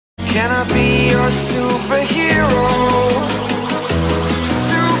Can I be your superhero?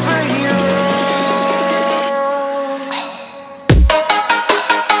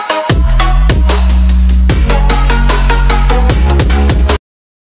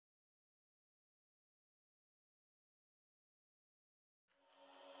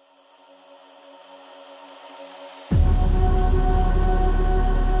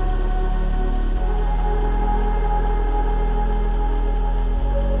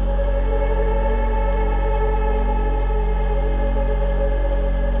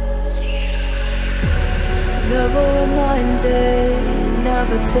 Never reminded,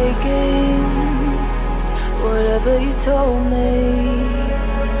 never taking whatever you told me.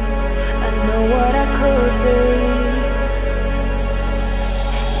 I know what I could be,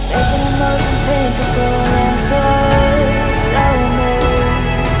 making emotion paintable answers. Tell me,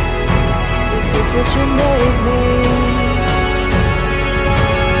 is this what you made me?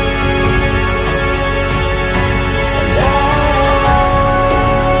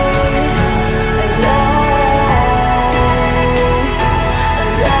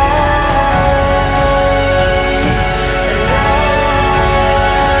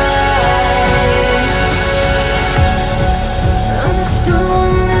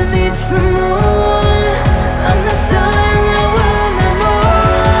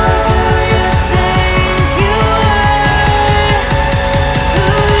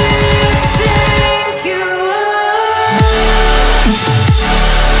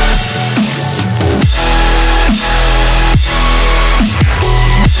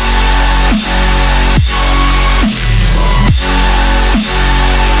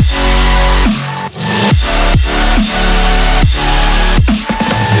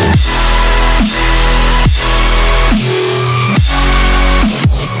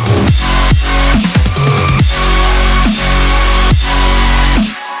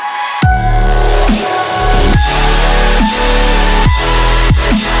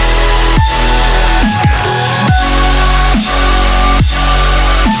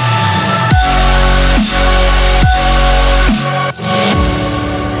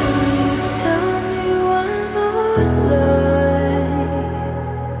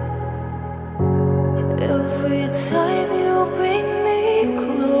 Every time you bring me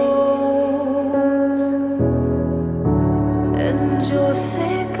close, and you're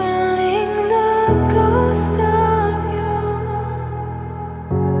thickening the ghost of you,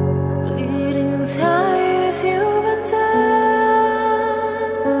 bleeding ties you've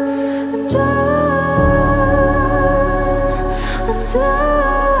undone, undone.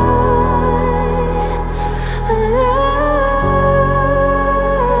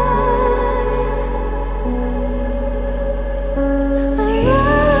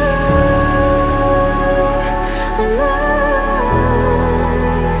 Alive.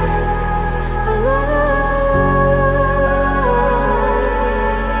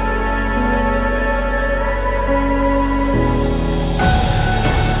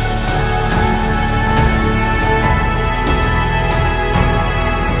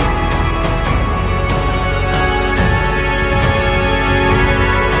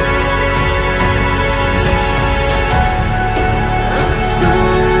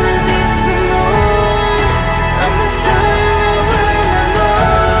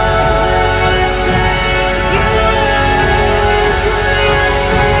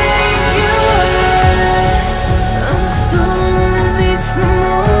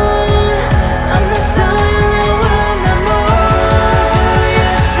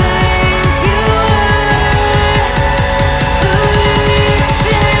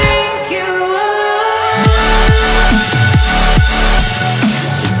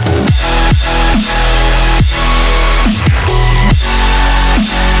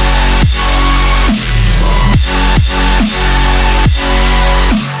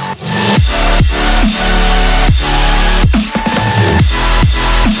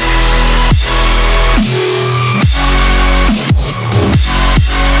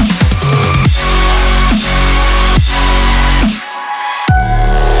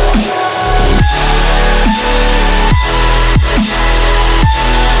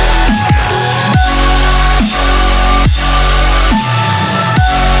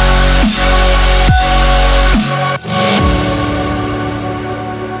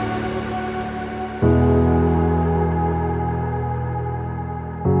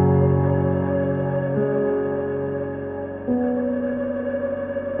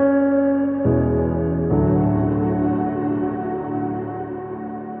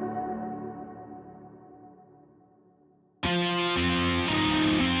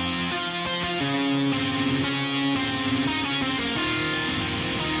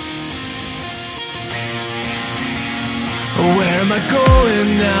 Where am I going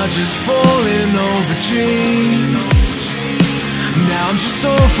now? Just falling over dreams. Now I'm just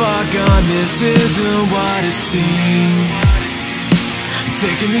so far gone, this isn't what it seems.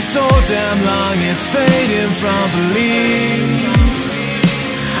 Taking me so damn long, it's fading from belief.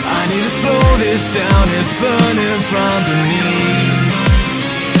 I need to slow this down, it's burning from beneath.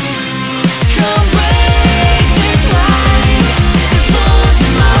 Come break this line, this won't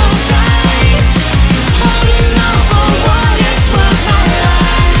tomorrow dies. Holding on for what is worth my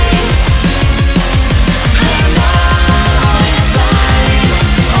life. I'm all inside,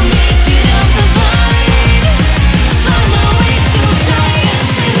 I'll make it up the vine. Find my way to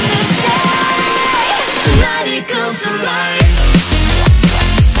giants in the sky. Tonight it comes to life.